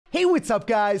Hey, what's up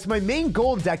guys? My main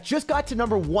Golem deck just got to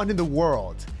 #1 in the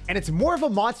world, and it's more of a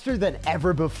monster than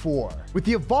ever before. With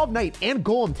the Evolved Knight and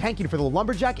Golem tanking for the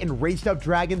Lumberjack and Raised Up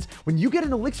Dragons, when you get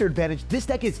an Elixir advantage, this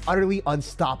deck is utterly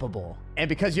unstoppable. And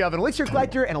because you have an Elixir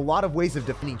Collector and a lot of ways of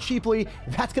defending cheaply,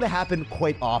 that's going to happen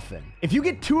quite often. If you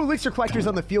get 2 Elixir Collectors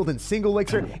on the field in single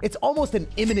Elixir, it's almost an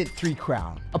imminent 3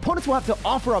 crown. Opponents will have to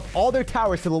offer up all their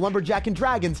towers to the Lumberjack and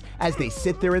Dragons as they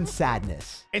sit there in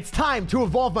sadness. It's time to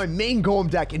evolve my main Golem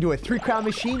deck into a 3 crown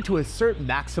machine to assert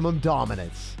maximum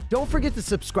dominance. Don't forget to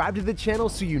subscribe to the channel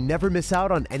so you never miss out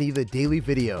on any of the daily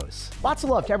videos. Lots of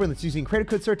love to everyone that's using credit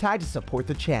code SirTag to support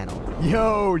the channel.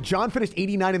 Yo, John finished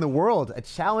 89 in the world, a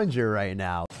challenger right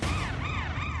now.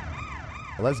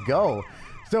 Let's go.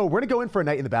 So we're gonna go in for a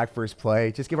knight in the back first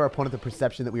play. Just give our opponent the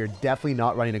perception that we are definitely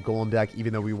not running a Golem deck,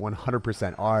 even though we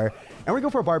 100% are. And we're gonna go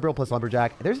for a Barbarian plus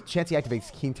Lumberjack. There's a chance he activates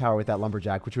King Tower with that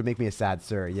Lumberjack, which would make me a sad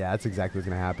sir. Yeah, that's exactly what's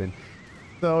gonna happen.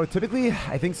 So typically,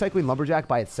 I think cycling Lumberjack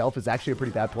by itself is actually a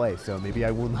pretty bad play. So maybe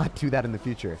I will not do that in the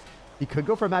future. He could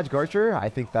go for a Magic Archer. I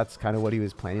think that's kind of what he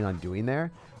was planning on doing there.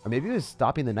 Or maybe he was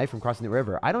stopping the knight from crossing the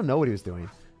river. I don't know what he was doing.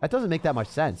 That doesn't make that much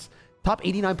sense. Top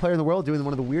 89 player in the world doing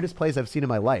one of the weirdest plays I've seen in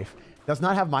my life. Does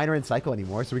not have Miner in cycle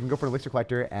anymore, so we can go for an Elixir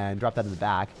Collector and drop that in the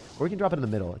back, or we can drop it in the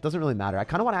middle. It doesn't really matter. I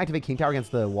kind of want to activate King Tower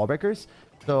against the wall breakers,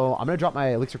 so I'm going to drop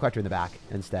my Elixir Collector in the back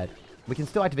instead. We can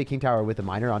still activate King Tower with the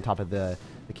Miner on top of the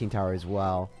King Tower as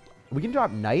well. We can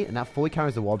drop Knight, and that fully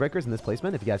counters the wall breakers in this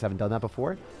placement. If you guys haven't done that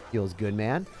before, feels good,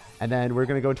 man. And then we're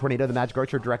going to go and Tornado the Magic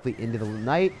Archer directly into the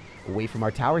Knight, away from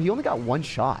our tower. He only got 1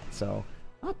 shot, so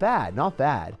not bad, not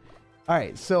bad. All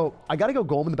right, so I got to go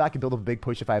Golem in the back and build up a big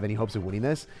push if I have any hopes of winning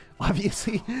this.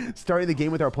 Obviously, starting the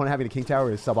game with our opponent having a King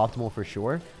Tower is suboptimal for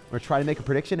sure. We're trying to make a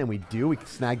prediction, and we do. We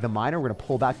snag the Miner. We're going to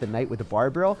pull back the Knight with the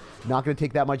Barbarian. Not going to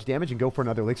take that much damage and go for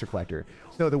another Elixir Collector.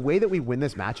 So the way that we win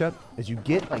this matchup is you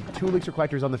get like 2 Elixir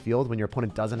Collectors on the field when your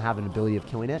opponent doesn't have an ability of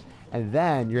killing it, and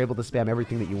then you're able to spam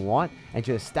everything that you want and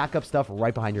just stack up stuff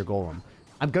right behind your Golem.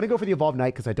 I'm going to go for the Evolved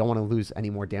Knight because I don't want to lose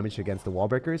any more damage against the wall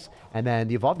breakers. And then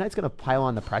the Evolved Knight's going to pile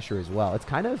on the pressure as well. It's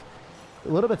kind of a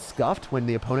little bit scuffed when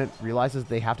the opponent realizes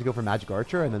they have to go for Magic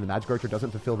Archer and then the Magic Archer doesn't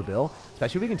fulfill the bill.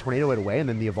 Especially if we can Tornado it away and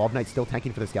then the Evolved Knight's still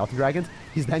tanking for the Skeleton Dragons.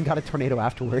 He's then got a Tornado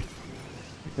afterward.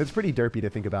 It's pretty derpy to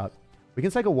think about. We can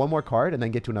cycle 1 more card and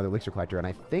then get to another Elixir Collector. And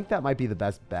I think that might be the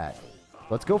best bet.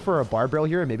 Let's go for a Barbarian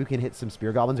here. And maybe we can hit some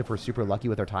Spear Goblins if we're super lucky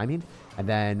with our timing. And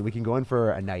then we can go in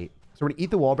for a Knight. So we're going to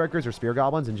eat the wall breakers or Spear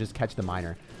Goblins and just catch the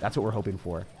Miner. That's what we're hoping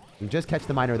for. If we just catch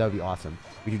the Miner, that would be awesome.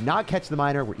 If we do not catch the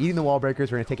Miner, we're eating the wall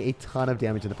breakers. We're going to take a ton of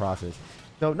damage in the process.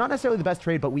 So not necessarily the best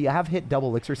trade, but we have hit double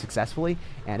Elixir successfully.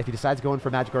 And if he decides going for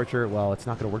Magic Archer, well, it's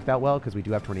not going to work that well because we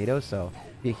do have Tornadoes. So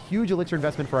it'd be a huge Elixir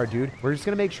investment for our dude. We're just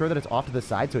going to make sure that it's off to the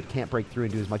side so it can't break through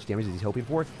and do as much damage as he's hoping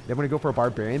for. Then we're going to go for a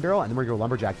Barbarian Barrel, and then we're going to go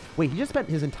Lumberjack. Wait, he just spent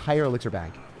his entire Elixir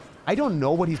bank. I don't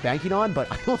know what he's banking on,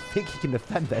 but I don't think he can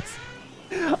defend this.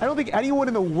 I don't think anyone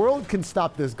in the world can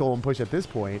stop this Golem push at this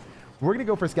point. We're going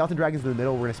to go for Skeleton Dragons in the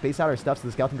middle. We're going to space out our stuff so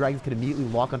the Skeleton Dragons can immediately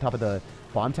lock on top of the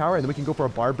Bomb Tower. And then we can go for a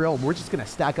Barbarian, and we're just going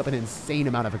to stack up an insane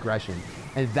amount of aggression.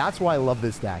 And that's why I love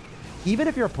this deck. Even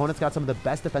if your opponent's got some of the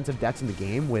best defensive decks in the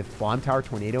game with Bomb Tower,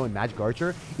 Tornado, and Magic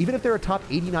Archer, even if they're a top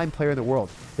 89 player in the world,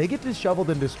 they get disheveled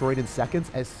and destroyed in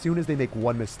seconds as soon as they make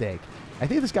 1 mistake. I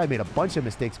think this guy made a bunch of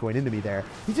mistakes going into me there.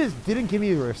 He just didn't give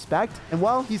me the respect, and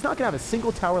well, he's not going to have a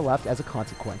single tower left as a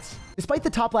consequence. Despite the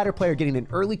top ladder player getting an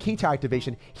early King Tower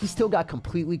activation, he still got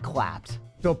completely clapped.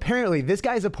 So apparently, this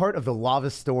guy is a part of the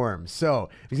Lava Storm. So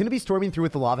if he's going to be storming through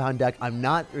with the Lava Hound deck, I'm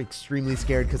not extremely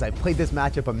scared because I've played this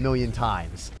matchup a million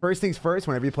times. First things first,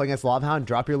 whenever you play against Lava Hound,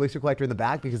 drop your Elixir Collector in the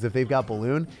back because if they've got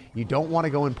Balloon, you don't want to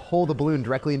go and pull the Balloon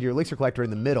directly into your Elixir Collector in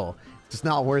the middle. It's just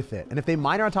not worth it. And if they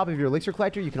Miner on top of your Elixir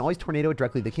Collector, you can always Tornado it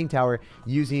directly to the King Tower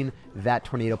using that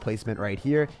Tornado placement right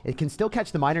here. It can still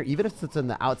catch the Miner even if it's in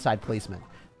the outside placement.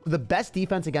 The best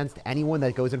defense against anyone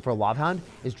that goes in for a Lava Hound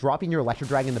is dropping your Electro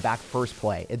Dragon in the back first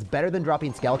play. It's better than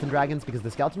dropping Skeleton Dragons because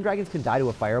the Skeleton Dragons can die to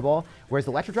a Fireball, whereas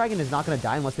the Electro Dragon is not going to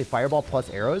die unless they Fireball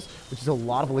plus arrows, which is a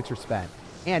lot of Elixir spent.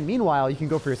 And meanwhile, you can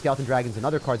go for your Skeleton Dragons and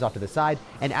other cards off to the side.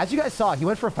 And as you guys saw, he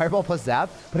went for a Fireball plus Zap,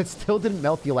 but it still didn't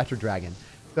melt the Electro Dragon.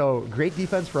 So great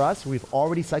defense for us. We've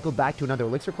already cycled back to another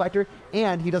Elixir Collector,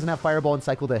 and he doesn't have Fireball and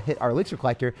Cycle to hit our Elixir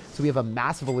Collector, so we have a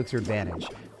massive Elixir advantage.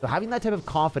 So having that type of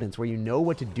confidence where you know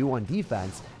what to do on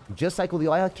defense, you just cycle the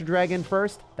Electro Dragon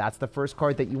first. That's the first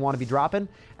card that you want to be dropping,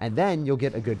 and then you'll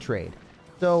get a good trade.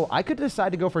 So I could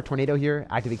decide to go for Tornado here,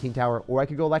 activate King Tower, or I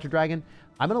could go Electro Dragon.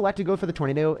 I'm going to elect to go for the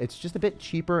Tornado. It's just a bit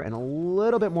cheaper and a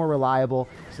little bit more reliable,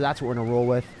 so that's what we're going to roll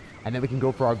with. and then we can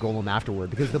go for our Golem afterward,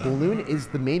 because the balloon is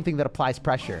the main thing that applies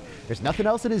pressure. There's nothing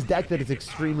else in his deck that is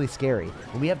extremely scary.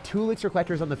 When we have 2 Elixir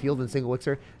Collectors on the field and single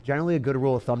Elixir, generally a good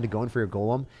rule of thumb to go in for your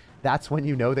Golem. That's when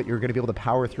you know that you're going to be able to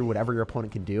power through whatever your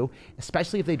opponent can do,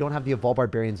 especially if they don't have the Evolved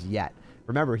Barbarians yet.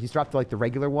 Remember, he's dropped like the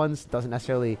regular ones. Doesn't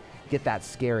necessarily get that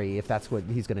scary if that's what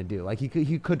he's going to do. Like he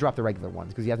could drop the regular ones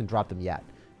because he hasn't dropped them yet.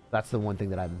 That's the one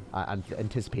thing that I'm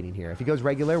anticipating here. If he goes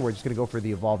regular, we're just going to go for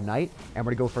the Evolved Knight, and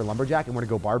we're going to go for Lumberjack, and we're going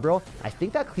to go Barbarian. I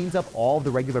think that cleans up all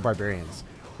the regular Barbarians.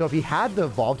 So if he had the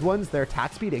Evolved ones, their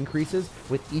attack speed increases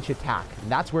with each attack,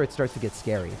 and that's where it starts to get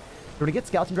scary. We're going to get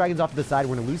Skeleton Dragons off to the side.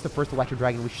 We're going to lose the first Electro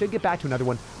Dragon. We should get back to another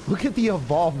one. Look at the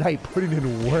Evolved Knight putting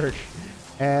in work.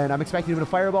 And I'm expecting him to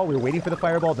Fireball. We were waiting for the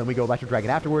Fireball. Then we go Electro Dragon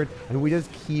afterward. And we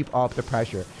just keep up the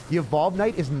pressure. The Evolved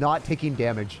Knight is not taking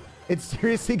damage. It's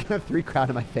seriously going to 3-crown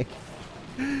him, I think.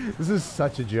 This is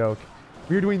such a joke.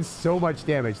 We're doing so much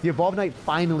damage. The Evolved Knight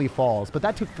finally falls. But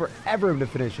that took forever to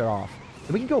finish it off.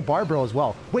 And we can go Barbarian as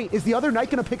well. Wait, is the other Knight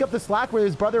going to pick up the slack where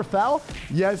his brother fell?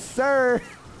 Yes, sir.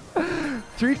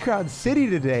 3-crown city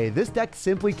today. This deck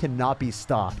simply cannot be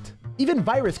stopped. Even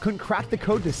Virus couldn't crack the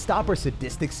code to stop our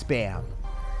sadistic spam.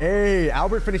 Hey,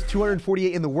 Albert finished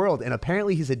 248 in the world, and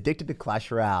apparently he's addicted to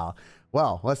Clash Royale.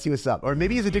 Well, let's see what's up. Or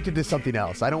maybe he's addicted to something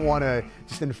else. I don't want to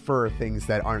just infer things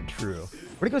that aren't true.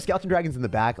 We're going to go Skeleton Dragons in the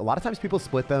back. A lot of times people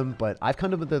split them, but I've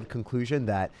come to the conclusion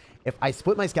that if I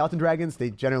split my Skeleton Dragons, they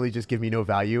generally just give me no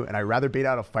value, and I'd rather bait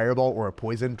out a Fireball or a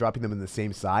Poison, dropping them in the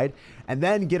same side, and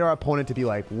then get our opponent to be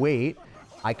like, wait,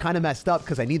 I kind of messed up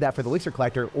because I need that for the Elixir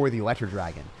Collector or the Electro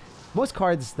Dragon. Most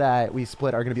cards that we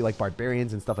split are going to be like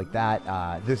Barbarians and stuff like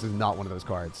that. This is not one of those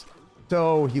cards.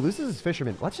 So he loses his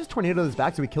Fisherman. Let's just Tornado this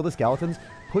back so we kill the Skeletons,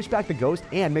 push back the Ghost,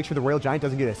 and make sure the Royal Giant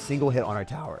doesn't get a single hit on our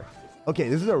tower. Okay,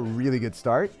 this is a really good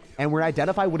start, and we're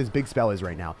identify what his big spell is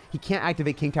right now. He can't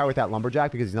activate King Tower with that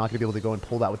Lumberjack because he's not going to be able to go and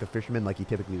pull that with the Fisherman like he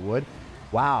typically would.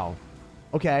 Wow.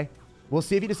 Okay. We'll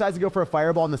see if he decides to go for a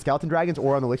Fireball on the Skeleton Dragons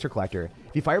or on the Elixir Collector.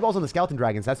 If he Fireballs on the Skeleton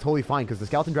Dragons, that's totally fine because the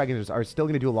Skeleton Dragons are still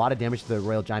going to do a lot of damage to the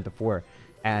Royal Giant before.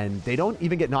 And they don't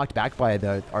even get knocked back by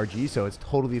the RG, so it's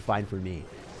totally fine for me.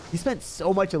 He spent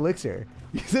so much Elixir.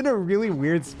 He's in a really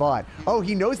weird spot. Oh,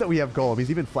 he knows that we have Golem. He's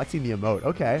even flexing the emote.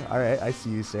 Okay, all right, I see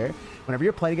you, sir. Whenever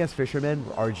you're playing against Fisherman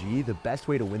or RG, the best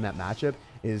way to win that matchup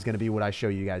is going to be what I show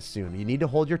you guys soon. You need to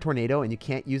hold your Tornado, and you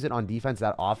can't use it on defense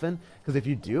that often, because if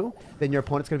you do, then your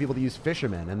opponent's going to be able to use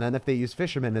Fisherman, and then if they use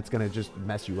Fisherman, it's going to just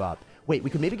mess you up. Wait, we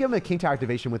could maybe give him a King Tower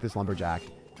activation with this Lumberjack.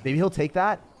 Maybe he'll take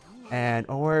that, and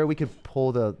or we could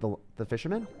pull the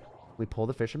Fisherman. We pull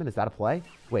the Fisherman. Is that a play?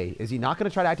 Wait, is he not going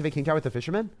to try to activate King Tower with the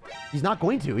Fisherman? He's not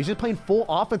going to. He's just playing full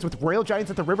offense with Royal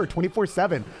Giants at the river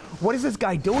 24/7. What is this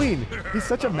guy doing? He's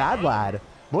such a mad lad.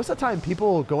 Most of the time,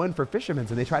 people go in for Fishermans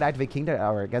and they try to activate King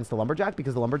Tower against the Lumberjack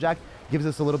because the Lumberjack gives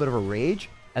us a little bit of a rage,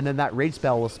 and then that rage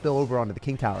spell will spill over onto the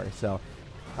King Tower. So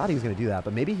I thought he was going to do that,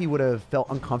 but maybe he would have felt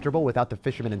uncomfortable without the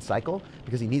Fisherman in cycle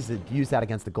because he needs to use that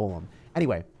against the Golem.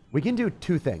 Anyway, we can do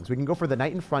two things. We can go for the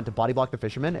Knight in front to body block the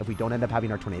Fisherman if we don't end up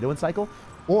having our Tornado in cycle,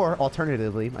 or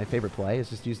alternatively, my favorite play is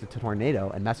just use the Tornado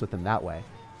and mess with him that way.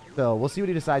 So we'll see what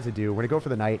he decides to do. We're going to go for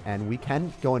the Knight, and we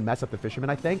can go and mess up the Fisherman,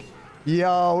 I think.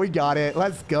 Yo, we got it.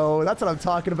 Let's go. That's what I'm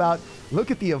talking about. Look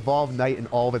at the Evolved Knight in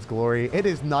all of its glory. It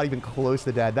is not even close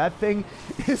to dead. That thing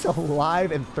is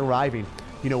alive and thriving.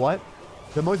 You know what?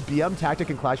 The most BM tactic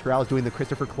in Clash Royale is doing the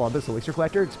Christopher Columbus Elixir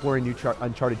Collector, exploring new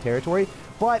uncharted territory,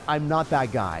 but I'm not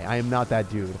that guy. I am not that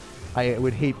dude. I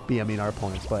would hate BMing our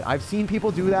opponents, but I've seen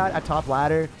people do that at top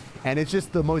ladder, and it's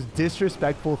just the most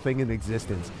disrespectful thing in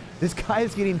existence. This guy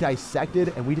is getting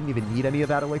dissected, and we didn't even need any of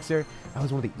that elixir. That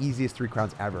was one of the easiest 3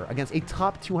 crowns ever, against a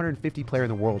top 250 player in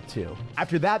the world, too.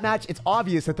 After that match, it's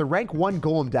obvious that the rank 1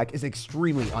 Golem deck is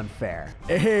extremely unfair.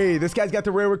 Hey, this guy's got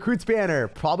the Rare Recruits banner.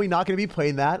 Probably not going to be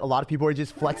playing that. A lot of people are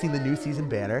just flexing the new season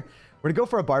banner. We're going to go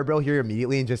for a Barbarial here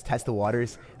immediately and just test the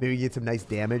waters. Maybe get some nice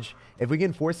damage. If we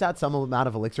can force out some amount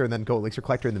of elixir and then go Elixir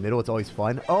Collector in the middle, it's always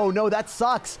fun. Oh, no, that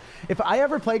sucks. If I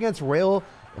ever play against Royal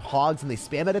Hogs and they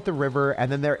spam it at the river and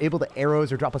then they're able to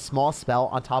arrows or drop a small spell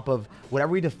on top of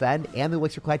whatever we defend and the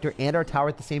Elixir Collector and our tower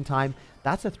at the same time,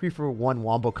 that's a 3-for-1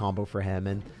 wombo combo for him,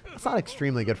 and that's not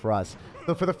extremely good for us.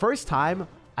 So for the first time,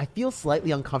 I feel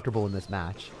slightly uncomfortable in this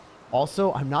match.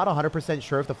 Also, I'm not 100%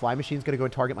 sure if the Fly Machine is going to go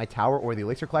and target my tower or the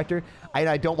Elixir Collector.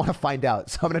 I don't want to find out,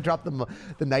 so I'm going to drop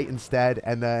the Knight instead,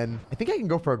 and then I think I can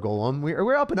go for a Golem.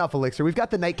 We're up enough Elixir. We've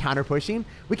got the Knight counter pushing.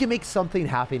 We can make something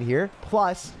happen here.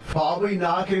 Plus, probably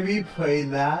not going to be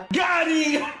playing that. Got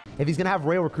him! If he's going to have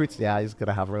Royal Recruits, yeah, he's going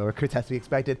to have Royal Recruits, as to be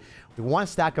expected. We want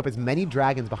to stack up as many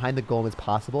dragons behind the Golem as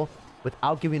possible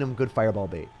without giving him good Fireball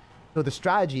bait. So the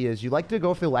strategy is you like to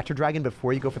go for the Electro Dragon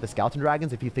before you go for the Skeleton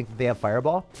Dragons if you think that they have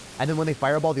Fireball. And then when they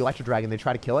Fireball the Electro Dragon, they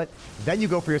try to kill it. Then you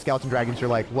go for your Skeleton Dragons. You're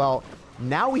like, well,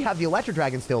 now we have the Electro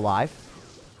Dragon still alive.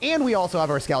 And we also have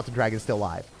our Skeleton Dragon still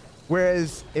alive.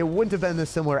 Whereas it wouldn't have been a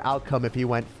similar outcome if you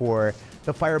went for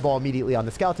the Fireball immediately on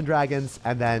the Skeleton Dragons,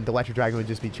 and then the Electro Dragon would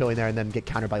just be chilling there and then get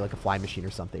countered by like a Flying Machine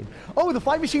or something. Oh, the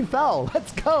Flying Machine fell.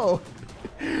 Let's go.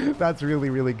 That's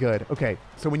really, really good. Okay,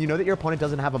 so when you know that your opponent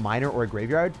doesn't have a miner or a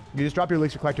graveyard, you just drop your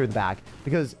Elixir Collector in the back,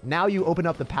 because now you open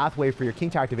up the pathway for your King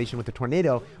Tower activation with the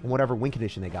Tornado and whatever win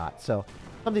condition they got. So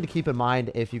something to keep in mind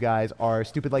if you guys are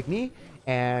stupid like me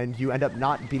and you end up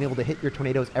not being able to hit your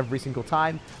tornadoes every single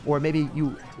time, or maybe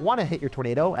you want to hit your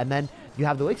tornado and then you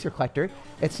have the Elixir Collector.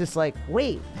 It's just like,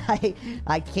 wait,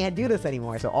 I can't do this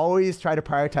anymore. So always try to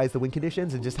prioritize the win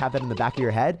conditions and just have that in the back of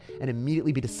your head and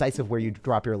immediately be decisive where you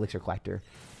drop your Elixir Collector.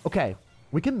 Okay,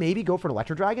 we can maybe go for an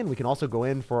Electro Dragon. We can also go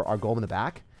in for our Golem in the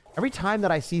back. Every time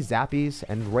that I see Zappies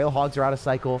and Royal Hogs are out of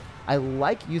cycle, I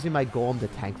like using my Golem to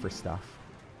tank for stuff.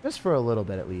 Just for a little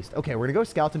bit at least. Okay, we're going to go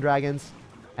Skeleton Dragons.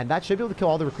 And that should be able to kill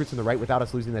all the recruits on the right without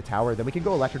us losing the tower. Then we can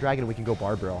go Electro Dragon and we can go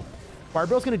Barbarrel.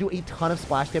 Barbarrel's going to do a ton of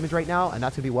splash damage right now, and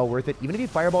that's going to be well worth it. Even if he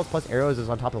Fireballs plus Arrows is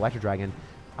on top of Electro Dragon,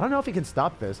 I don't know if he can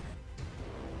stop this.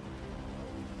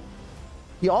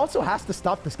 He also has to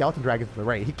stop the Skeleton Dragons to the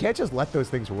right. He can't just let those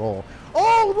things roll.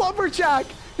 Oh, Lumberjack!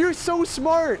 You're so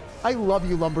smart! I love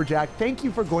you, Lumberjack. Thank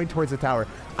you for going towards the tower.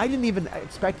 I didn't even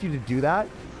expect you to do that.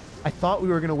 I thought we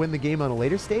were going to win the game on a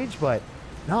later stage, but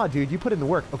nah, dude, you put in the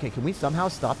work. Okay, can we somehow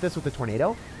stop this with the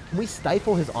Tornado? Can we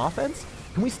stifle his offense?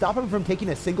 Can we stop him from taking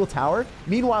a single tower?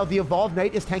 Meanwhile, the Evolved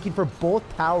Knight is tanking for both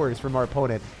towers from our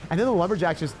opponent. And then the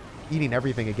Lumberjack's just eating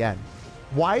everything again.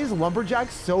 Why is Lumberjack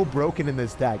so broken in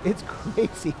this deck? It's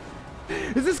crazy.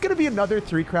 Is this going to be another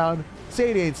 3-crown?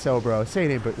 Say it ain't so, bro. Say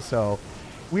it ain't so.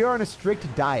 We are on a strict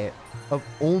diet of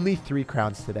only 3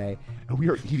 crowns today, and we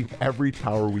are eating every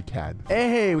tower we can.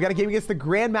 Hey, we got a game against the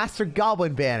Grandmaster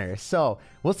Goblin banner. So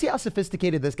we'll see how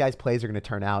sophisticated this guy's plays are going to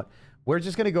turn out. We're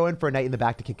just going to go in for a Knight in the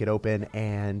back to kick it open,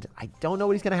 and I don't know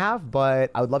what he's going to have,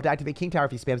 but I would love to activate King Tower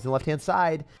if he spams in the left-hand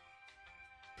side.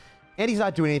 And he's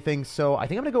not doing anything, so I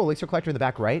think I'm going to go Elixir Collector in the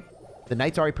back right. The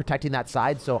Knight's already protecting that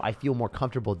side, so I feel more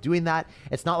comfortable doing that.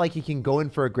 It's not like he can go in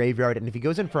for a graveyard, and if he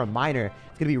goes in for a miner,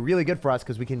 it's going to be really good for us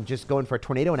because we can just go in for a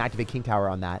Tornado and activate King Tower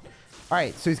on that. All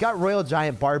right, so he's got Royal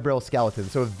Giant, Barbarrel, Skeleton,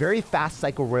 so a very fast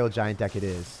cycle Royal Giant deck it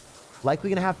is.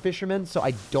 Likely going to have Fisherman, so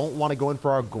I don't want to go in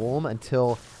for our Golem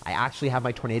until I actually have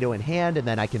my Tornado in hand, and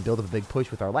then I can build up a big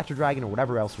push with our Electro Dragon or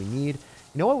whatever else we need.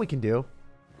 You know what we can do?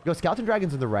 Go Skeleton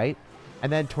Dragons on the right,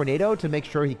 and then Tornado to make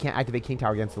sure he can't activate King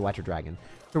Tower against the Electro Dragon.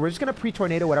 So we're just going to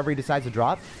pre-Tornado whatever he decides to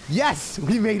drop. Yes!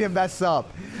 We made him mess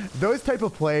up. Those type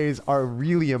of plays are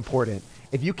really important.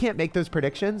 If you can't make those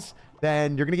predictions,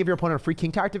 then you're going to give your opponent a free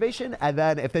King Tower activation, and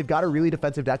then if they've got a really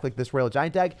defensive deck like this Royal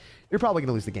Giant deck, you're probably going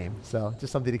to lose the game. So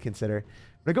just something to consider.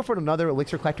 I'm going to go for another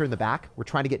Elixir Collector in the back. We're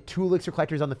trying to get 2 Elixir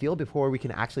Collectors on the field before we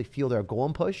can actually field our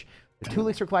Golem push. 2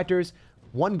 Elixir Collectors,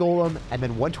 1 Golem, and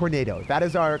then 1 Tornado. That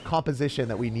is our composition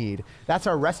that we need. That's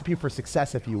our recipe for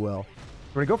success, if you will.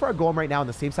 We're going to go for our Golem right now on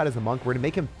the same side as the Monk. We're going to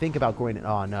make him think about going in.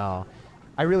 Oh, no.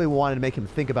 I really wanted to make him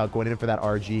think about going in for that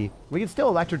RG. We can still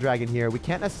Electro Dragon here. We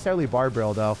can't necessarily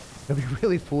Barbarrel, though. It would be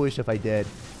really foolish if I did.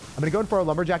 I'm going to go in for our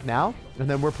Lumberjack now, and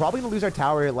then we're probably going to lose our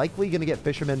tower. Likely going to get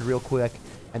Fisherman real quick,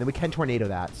 and then we can Tornado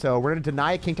that. So we're going to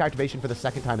deny a King Tower activation for the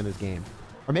 2nd time in this game.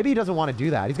 Or maybe he doesn't want to do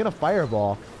that. He's going to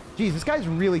Fireball. Jeez, this guy's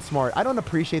really smart. I don't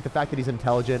appreciate the fact that he's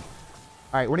intelligent.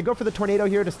 All right, we're going to go for the Tornado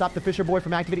here to stop the Fisher Boy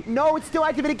from activating. No, it's still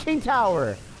activating King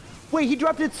Tower. Wait, he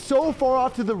dropped it so far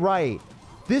off to the right.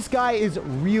 This guy is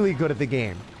really good at the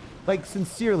game. Like,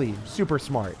 sincerely, super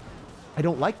smart. I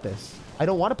don't like this. I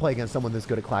don't want to play against someone this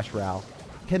good at Clash Royale.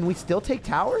 Can we still take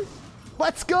tower?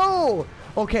 Let's go!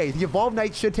 Okay, the Evolved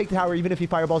Knight should take the tower even if he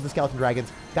Fireballs the Skeleton Dragons.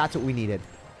 That's what we needed.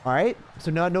 All right,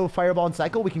 so now no Fireball and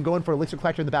Cycle. We can go in for Elixir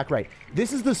Collector in the back right.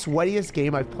 This is the sweatiest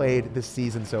game I've played this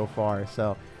season so far,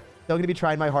 so still going to be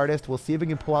trying my hardest. We'll see if we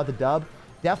can pull out the dub.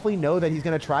 Definitely know that he's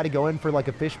going to try to go in for like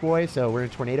a Fish Boy, so we're going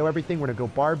to Tornado everything. We're going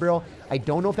to go Barbarrel. I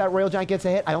don't know if that Royal Giant gets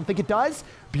a hit. I don't think it does.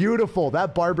 Beautiful.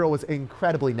 That Barbarrel was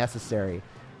incredibly necessary.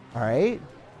 All right,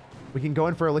 we can go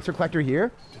in for Elixir Collector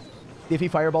here. If he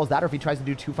Fireballs that, or if he tries to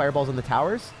do 2 Fireballs on the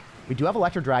towers. We do have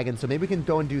Electro Dragon, so maybe we can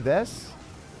go and do this.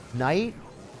 Knight.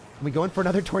 We go in for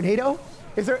another Tornado?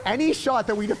 Is there any shot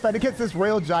that we defend against this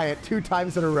Royal Giant 2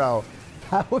 times in a row?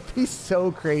 That would be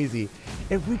so crazy.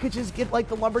 If we could just get like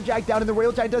the Lumberjack down and the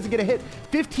Royal Giant doesn't get a hit.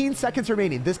 15 seconds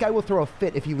remaining. This guy will throw a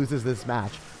fit if he loses this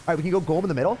match. All right, we can go Golem in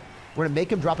the middle. We're going to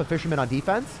make him drop a Fisherman on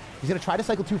defense. He's going to try to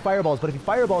cycle 2 Fireballs, but if he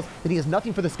Fireballs, then he has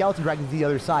nothing for the Skeleton Dragon to the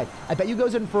other side. I bet you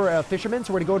goes in for a Fisherman,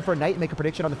 so we're going to go in for a Knight and make a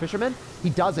prediction on the Fisherman.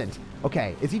 He doesn't.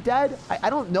 Okay, is he dead? I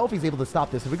don't know if he's able to stop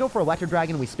this. If we go for Electro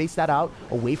Dragon and we space that out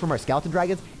away from our Skeleton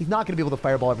Dragons, he's not going to be able to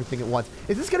Fireball everything at once.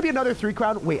 Is this going to be another 3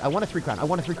 crown? Wait, I want a 3 crown. I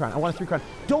want a 3 crown. I want a 3 crown.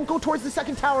 Don't go towards the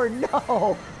second tower.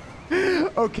 No.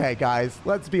 Okay, guys,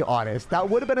 let's be honest. That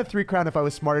would have been a 3 crown if I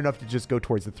was smart enough to just go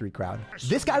towards the 3 crown.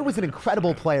 This guy was an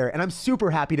incredible player, and I'm super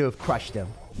happy to have crushed him.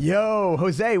 Yo,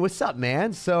 Jose, what's up,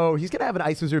 man? So he's going to have an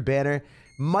Ice Wizard banner.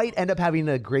 Might end up having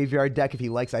a graveyard deck if he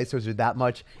likes Ice Wizard that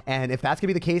much. And if that's going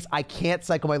to be the case, I can't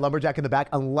cycle my Lumberjack in the back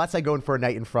unless I go in for a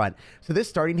Knight in front. So this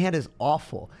starting hand is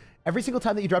awful. Every single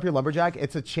time that you drop your Lumberjack,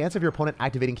 it's a chance of your opponent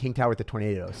activating King Tower with the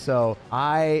Tornado. So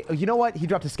you know what? He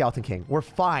dropped a Skeleton King. We're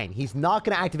fine. He's not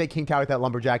going to activate King Tower with that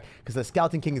Lumberjack because the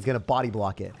Skeleton King is going to body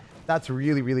block it. That's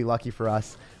really, really lucky for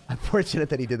us. I'm fortunate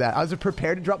that he did that. I was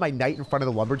prepared to drop my Knight in front of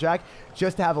the Lumberjack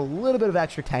just to have a little bit of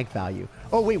extra tank value.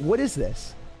 Oh, wait, what is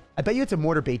this? I bet you it's a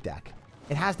Mortar Bait deck.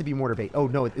 It has to be Mortar Bait. Oh,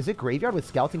 no, is it Graveyard with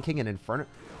Skeleton King and Inferno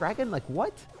Dragon? Like,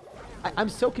 what? I'm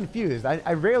so confused.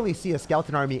 I rarely see a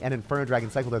Skeleton Army and Inferno Dragon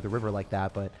cycled at the river like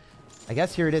that, but I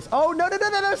guess here it is. Oh, no,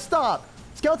 stop!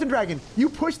 Skeleton Dragon, you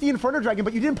pushed the Inferno Dragon,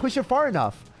 but you didn't push it far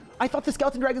enough. I thought the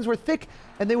Skeleton Dragons were thick,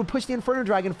 and they would push the Inferno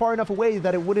Dragon far enough away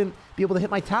that it wouldn't be able to hit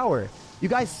my tower. You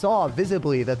guys saw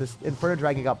visibly that this Inferno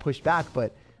Dragon got pushed back,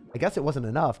 but I guess it wasn't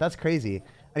enough. That's crazy.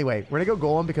 Anyway, we're going to go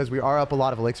Golem because we are up a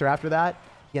lot of Elixir after that.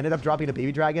 He ended up dropping a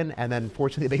Baby Dragon, and then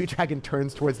fortunately the Baby Dragon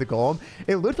turns towards the Golem.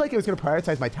 It looked like it was going to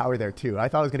prioritize my tower there too. I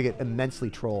thought I was going to get immensely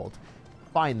trolled.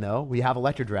 Fine though, we have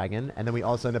Electro Dragon, and then we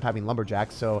also end up having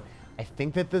Lumberjack, so I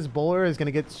think that this bowler is going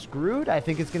to get screwed. I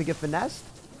think it's going to get finessed.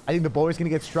 I think the bowler is going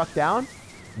to get struck down.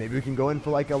 Maybe we can go in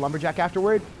for like a Lumberjack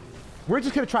afterward. We're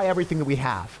just going to try everything that we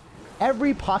have.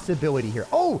 Every possibility here.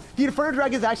 Oh, the Inferno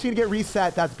Dragon is actually going to get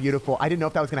reset. That's beautiful. I didn't know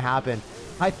if that was going to happen.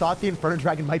 I thought the Inferno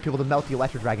Dragon might be able to melt the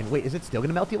Electro Dragon. Wait, is it still going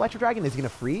to melt the Electro Dragon? Is he going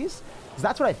to freeze? Because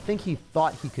that's what I think he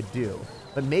thought he could do.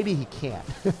 But maybe he can't.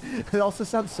 It also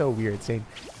sounds so weird saying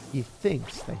he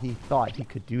thinks that he thought he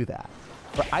could do that.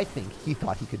 But I think he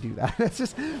thought he could do that. It's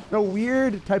just a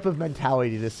weird type of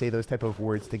mentality to say those type of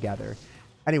words together.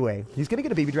 Anyway, he's going to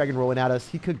get a Baby Dragon rolling at us.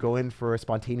 He could go in for a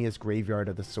spontaneous Graveyard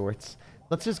of the sorts.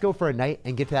 Let's just go for a Knight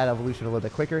and get to that evolution a little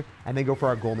bit quicker, and then go for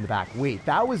our Golem in the back. Wait,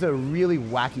 that was a really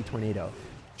wacky Tornado.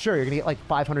 Sure, you're going to get like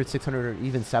 500, 600, or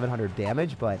even 700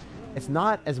 damage, but it's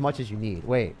not as much as you need.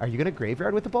 Wait, are you going to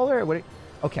Graveyard with the bowler?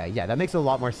 Okay, yeah, that makes a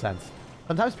lot more sense.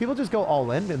 Sometimes people just go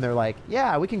all in, and they're like,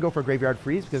 yeah, we can go for Graveyard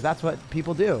Freeze, because that's what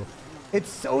people do. It's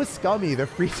so scummy. The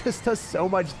freeze just does so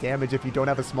much damage if you don't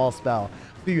have a small spell.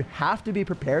 So you have to be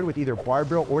prepared with either Barb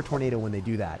Barrel or Tornado when they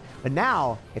do that. But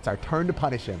now, it's our turn to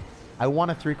punish him. I want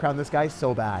to 3 crown this guy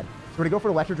so bad. So we're going to go for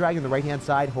Electro Dragon on the right-hand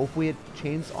side. Hopefully it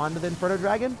chains onto the Inferno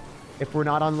Dragon. If we're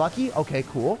not unlucky, okay,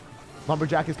 cool.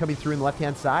 Lumberjack is coming through in the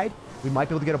left-hand side. We might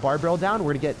be able to get a Barb Barrel down.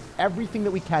 We're going to get everything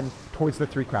that we can towards the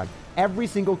 3 crown. Every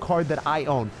single card that I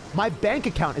own. My bank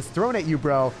account is thrown at you,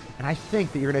 bro. And I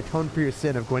think that you're going to atone for your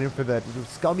sin of going in for the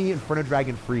scummy Inferno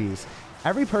Dragon freeze.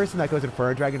 Every person that goes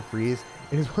Inferno Dragon freeze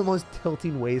is one of the most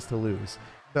tilting ways to lose.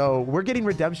 So we're getting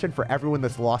redemption for everyone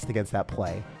that's lost against that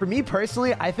play. For me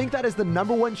personally, I think that is the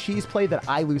 #1 cheese play that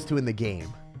I lose to in the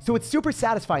game. So it's super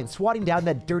satisfying swatting down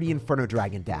that dirty Inferno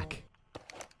Dragon deck.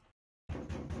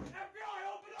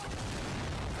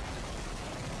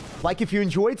 Like if you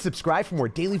enjoyed, subscribe for more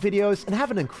daily videos, and have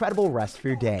an incredible rest of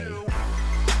your day.